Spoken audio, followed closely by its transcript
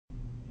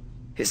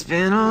It's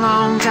been a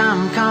long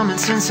time coming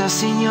since I've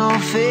seen your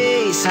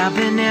face. I've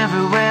been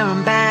everywhere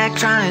and back,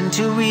 trying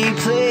to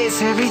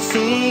replace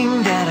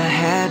everything that I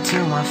had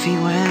till my feet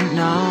went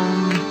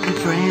numb. I'm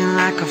praying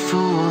like a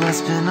fool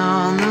that's been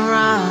on the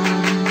run.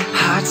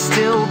 Heart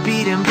still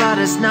beating but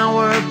it's not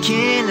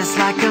working. It's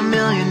like $1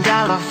 million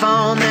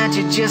phone that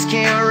you just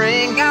can't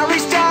ring. I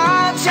reached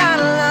out trying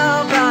to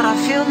love but I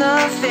feel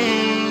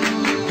nothing.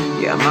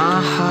 Yeah,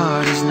 my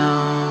heart is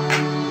numb.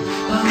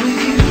 But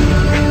with you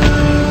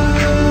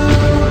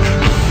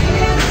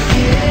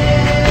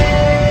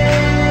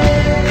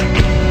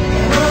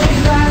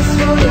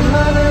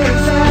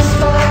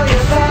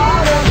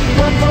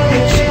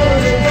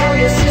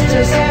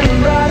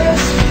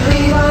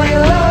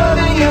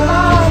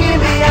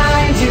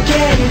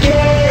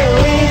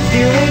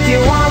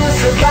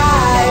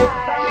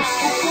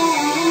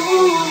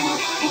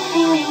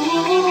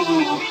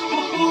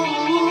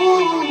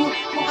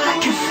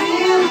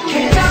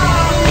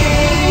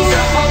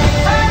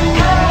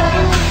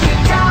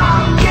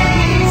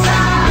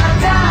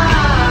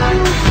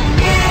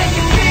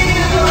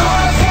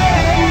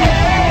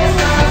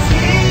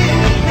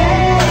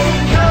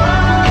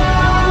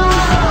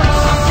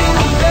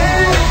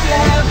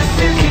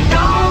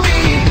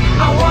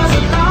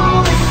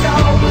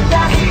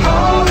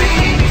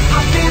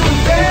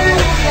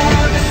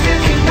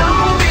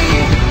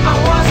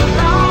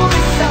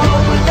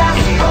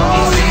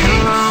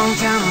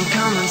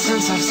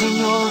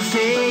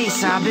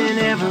I've been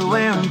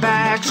everywhere and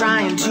back,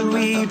 trying to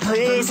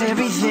replace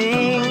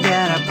everything